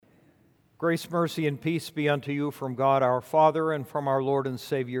Grace, mercy, and peace be unto you from God our Father and from our Lord and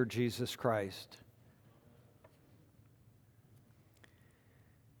Savior Jesus Christ.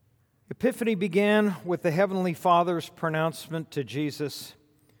 Epiphany began with the Heavenly Father's pronouncement to Jesus,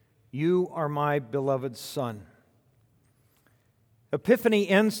 "You are my beloved Son." Epiphany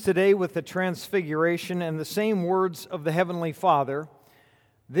ends today with the Transfiguration and the same words of the Heavenly Father,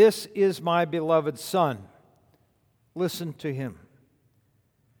 "This is my beloved Son. Listen to him."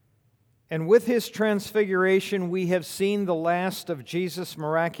 And with his transfiguration, we have seen the last of Jesus'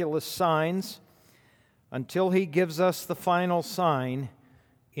 miraculous signs until he gives us the final sign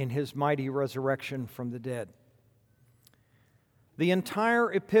in his mighty resurrection from the dead. The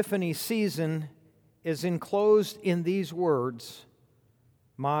entire Epiphany season is enclosed in these words,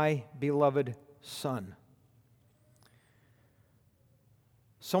 "My beloved Son."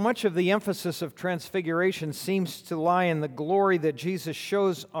 So much of the emphasis of Transfiguration seems to lie in the glory that Jesus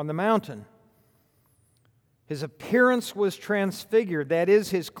shows on the mountain. His appearance was transfigured, that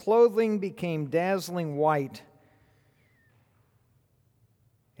is, his clothing became dazzling white,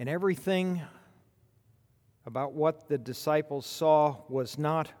 and everything about what the disciples saw was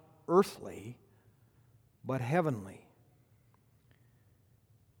not earthly, but heavenly.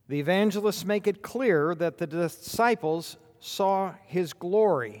 The evangelists make it clear that the disciples saw his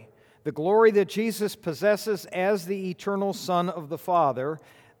glory, the glory that Jesus possesses as the eternal Son of the Father,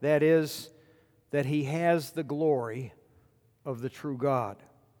 that is, that he has the glory of the true God,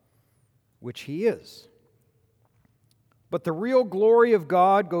 which he is. But the real glory of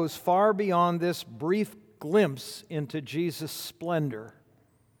God goes far beyond this brief glimpse into Jesus' splendor.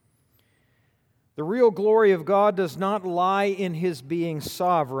 The real glory of God does not lie in his being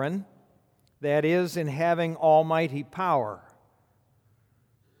sovereign, that is, in having almighty power,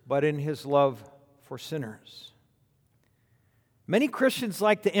 but in his love for sinners. Many Christians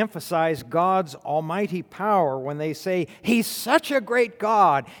like to emphasize God's almighty power when they say, "He's such a great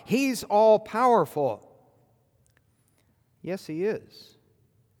God, He's all-powerful." Yes, He is.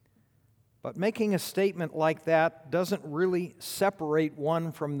 But making a statement like that doesn't really separate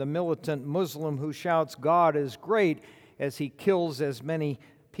one from the militant Muslim who shouts God is great as he kills as many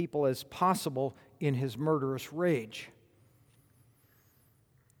people as possible in his murderous rage.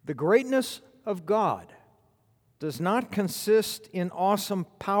 The greatness of God does not consist in awesome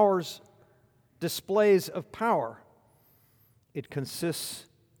displays of power. It consists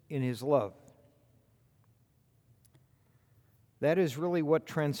in his love. That is really what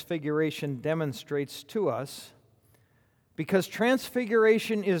Transfiguration demonstrates to us, because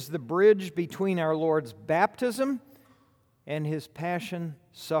Transfiguration is the bridge between our Lord's baptism and his passion,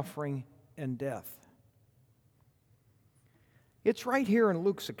 suffering, and death. It's right here in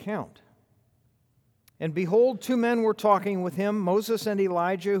Luke's account. "And behold, two men were talking with him, Moses and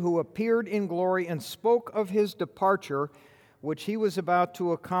Elijah, who appeared in glory and spoke of his departure, which he was about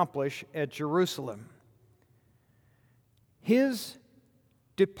to accomplish at Jerusalem." His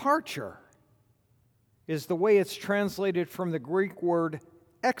departure is the way it's translated from the Greek word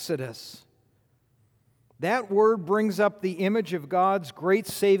exodus. That word brings up the image of God's great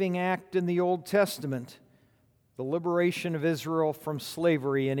saving act in the Old Testament, the liberation of Israel from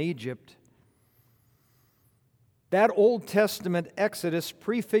slavery in Egypt. That Old Testament exodus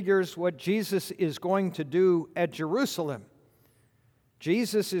prefigures what Jesus is going to do at Jerusalem.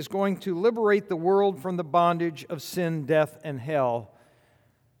 Jesus is going to liberate the world from the bondage of sin, death, and hell.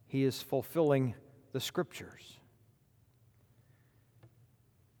 He is fulfilling the Scriptures.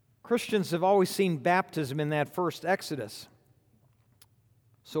 Christians have always seen baptism in that first Exodus.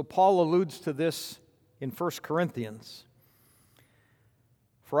 So Paul alludes to this in 1 Corinthians.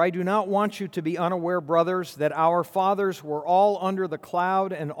 "For I do not want you to be unaware, brothers, that our fathers were all under the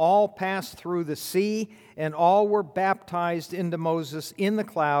cloud and all passed through the sea, and all were baptized into Moses in the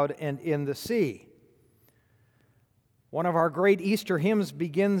cloud and in the sea." One of our great Easter hymns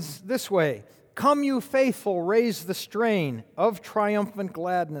begins this way, "Come, you faithful, raise the strain of triumphant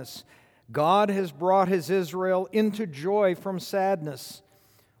gladness. God has brought his Israel into joy from sadness.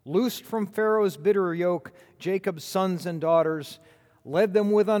 Loosed from Pharaoh's bitter yoke, Jacob's sons and daughters, led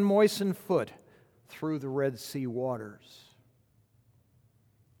them with unmoistened foot through the Red Sea waters."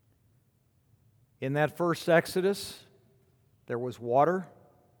 In that first Exodus, there was water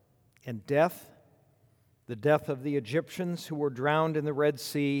and death, the death of the Egyptians who were drowned in the Red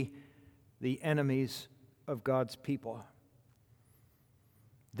Sea, the enemies of God's people.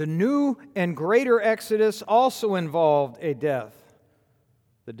 The new and greater Exodus also involved a death,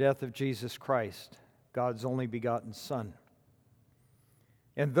 the death of Jesus Christ, God's only begotten Son.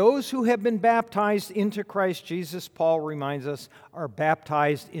 And those who have been baptized into Christ Jesus, Paul reminds us, are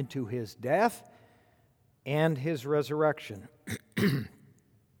baptized into his death and his resurrection. The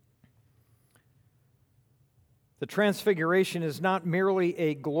Transfiguration is not merely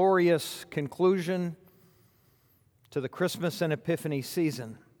a glorious conclusion to the Christmas and Epiphany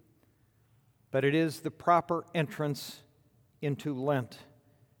season, but it is the proper entrance into Lent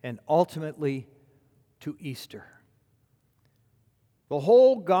and ultimately to Easter. The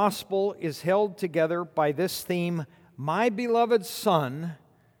whole gospel is held together by this theme, my beloved Son,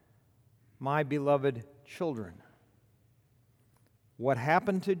 my beloved children. What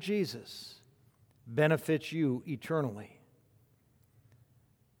happened to Jesus benefits you eternally.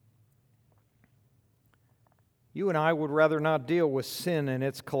 You and I would rather not deal with sin and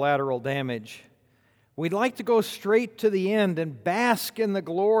its collateral damage. We'd like to go straight to the end and bask in the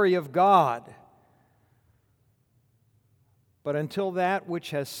glory of God. But until that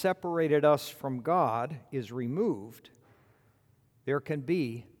which has separated us from God is removed, there can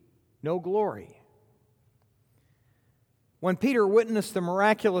be no glory. When Peter witnessed the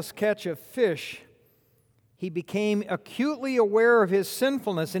miraculous catch of fish, he became acutely aware of his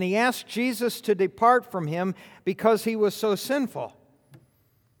sinfulness, and he asked Jesus to depart from him because he was so sinful.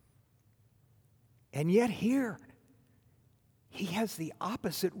 And yet here, he has the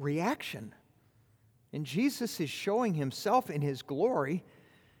opposite reaction. And Jesus is showing himself in his glory,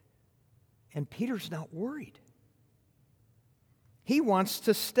 and Peter's not worried. He wants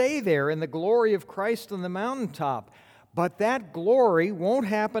to stay there in the glory of Christ on the mountaintop. But that glory won't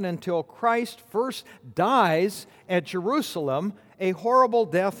happen until Christ first dies at Jerusalem, a horrible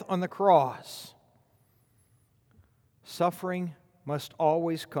death on the cross. Suffering must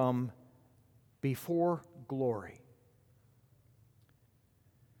always come before glory.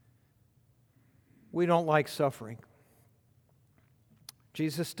 We don't like suffering.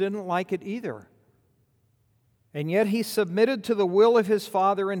 Jesus didn't like it either. And yet he submitted to the will of his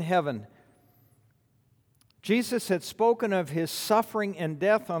Father in heaven. Jesus had spoken of his suffering and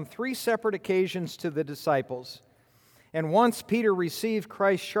death on 3 separate occasions to the disciples. And once Peter received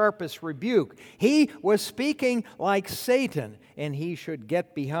Christ's sharpest rebuke. He was speaking like Satan, and he should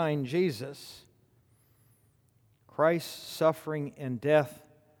get behind Jesus. Christ's suffering and death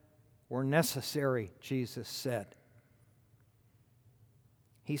were necessary, Jesus said.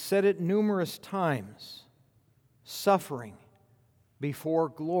 He said it numerous times. Suffering before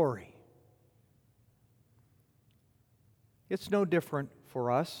glory. It's no different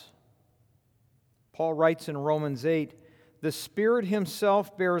for us. Paul writes in Romans 8, the Spirit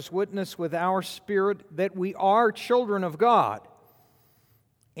Himself bears witness with our spirit that we are children of God.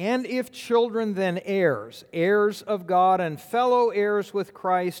 And if children, then heirs, heirs of God and fellow heirs with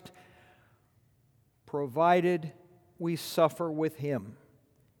Christ, provided we suffer with Him,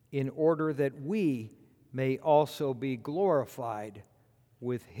 in order that we may also be glorified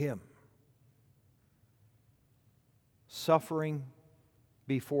with Him. Suffering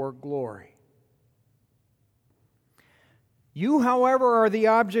before glory. You, however, are the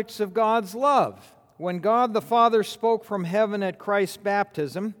objects of God's love. When God the Father spoke from heaven at Christ's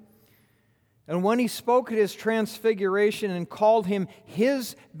baptism, and when He spoke at His transfiguration and called Him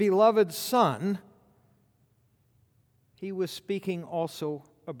His beloved Son, He was speaking also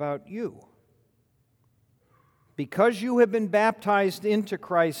about you. Because you have been baptized into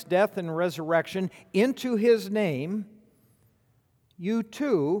Christ's death and resurrection, into His name, you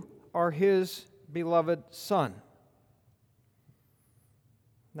too are His beloved Son.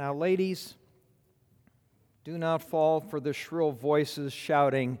 Now, ladies, do not fall for the shrill voices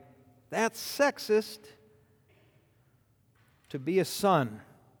shouting, "That's sexist." To be a son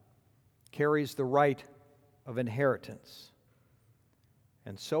carries the right of inheritance.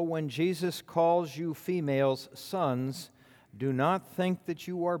 And so when Jesus calls you females sons, do not think that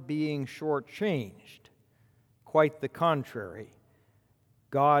you are being shortchanged. Quite the contrary.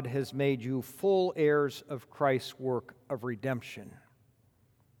 God has made you full heirs of Christ's work of redemption.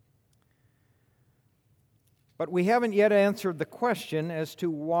 But we haven't yet answered the question as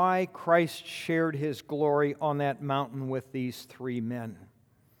to why Christ shared His glory on that mountain with these 3 men.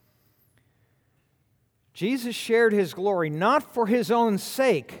 Jesus shared His glory not for His own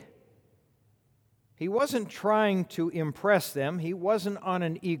sake. He wasn't trying to impress them. He wasn't on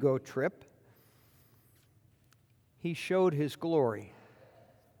an ego trip. He showed His glory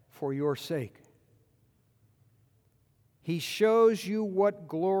for your sake. He shows you what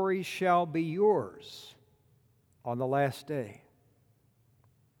glory shall be yours on the last day.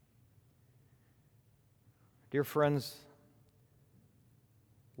 Dear friends,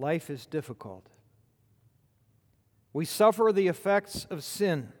 life is difficult. We suffer the effects of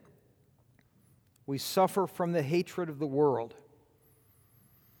sin. We suffer from the hatred of the world.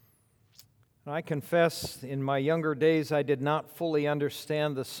 And I confess, in my younger days, I did not fully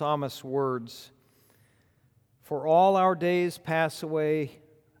understand the psalmist's words. For all our days pass away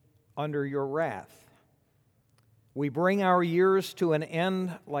under your wrath. We bring our years to an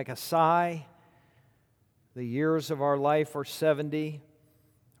end like a sigh. The years of our life are 70,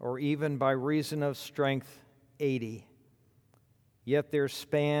 or even by reason of strength, 80. Yet their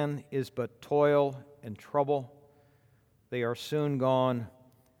span is but toil and trouble. They are soon gone,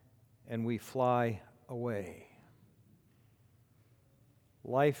 and we fly away.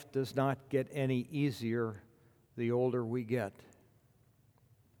 Life does not get any easier the older we get.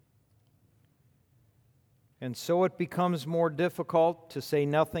 And so it becomes more difficult, to say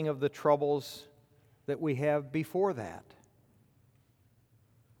nothing of the troubles that we have before that.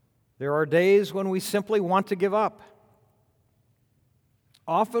 There are days when we simply want to give up.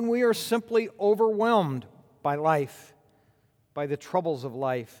 Often we are simply overwhelmed by life, by the troubles of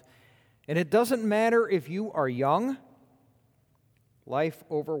life. And it doesn't matter if you are young. Life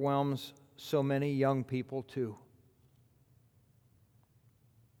overwhelms so many young people too.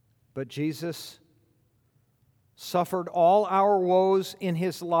 But Jesus suffered all our woes in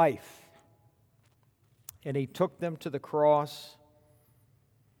His life, and He took them to the cross.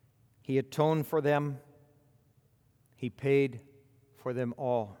 He atoned for them. He paid for them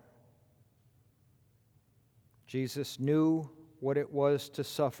all. Jesus knew what it was to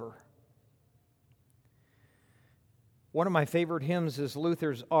suffer. One of my favorite hymns is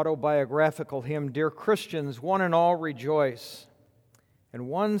Luther's autobiographical hymn, "Dear Christians, one and all rejoice." And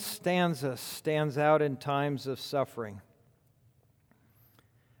one stanza stands out in times of suffering.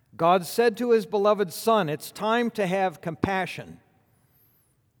 God said to His beloved Son, "It's time to have compassion.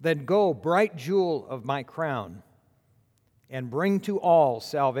 Then go, bright jewel of my crown, and bring to all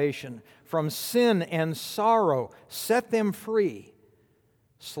salvation. From sin and sorrow set them free.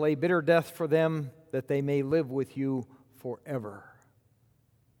 Slay bitter death for them, that they may live with you forever."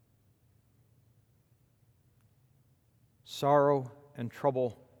 Sorrow and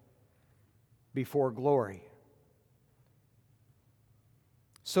trouble before glory.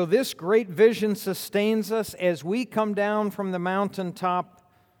 So this great vision sustains us as we come down from the mountaintop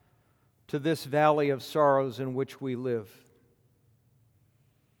to this valley of sorrows in which we live.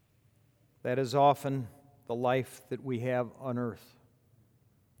 That is often the life that we have on earth.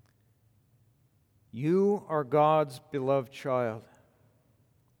 You are God's beloved child.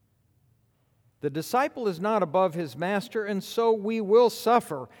 The disciple is not above his master, and so we will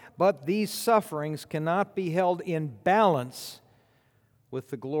suffer, but these sufferings cannot be held in balance with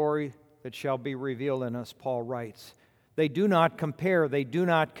the glory that shall be revealed in us, Paul writes. They do not compare, they do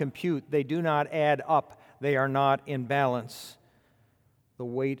not compute, they do not add up, they are not in balance. The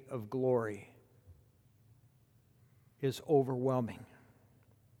weight of glory is overwhelming.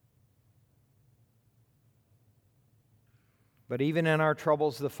 But even in our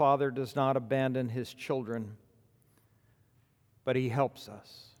troubles, the Father does not abandon His children, but He helps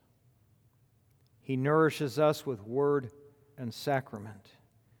us. He nourishes us with word and sacrament.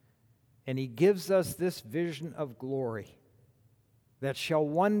 And He gives us this vision of glory that shall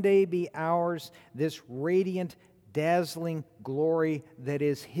one day be ours, this radiant, dazzling glory that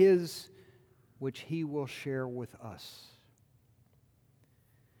is His, which He will share with us.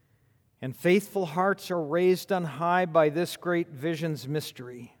 And faithful hearts are raised on high by this great vision's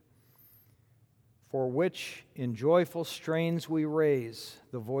mystery, for which in joyful strains we raise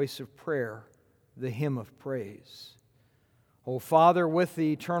the voice of prayer, the hymn of praise. O Father, with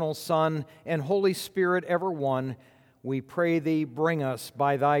the eternal Son and Holy Spirit ever one, we pray Thee, bring us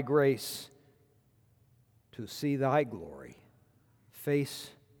by Thy grace to see Thy glory face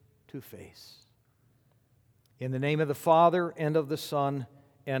to face. In the name of the Father, and of the Son,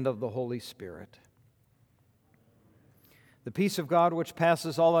 and of the Holy Spirit. The peace of God, which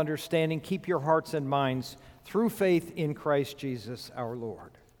passes all understanding, keep your hearts and minds through faith in Christ Jesus our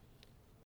Lord.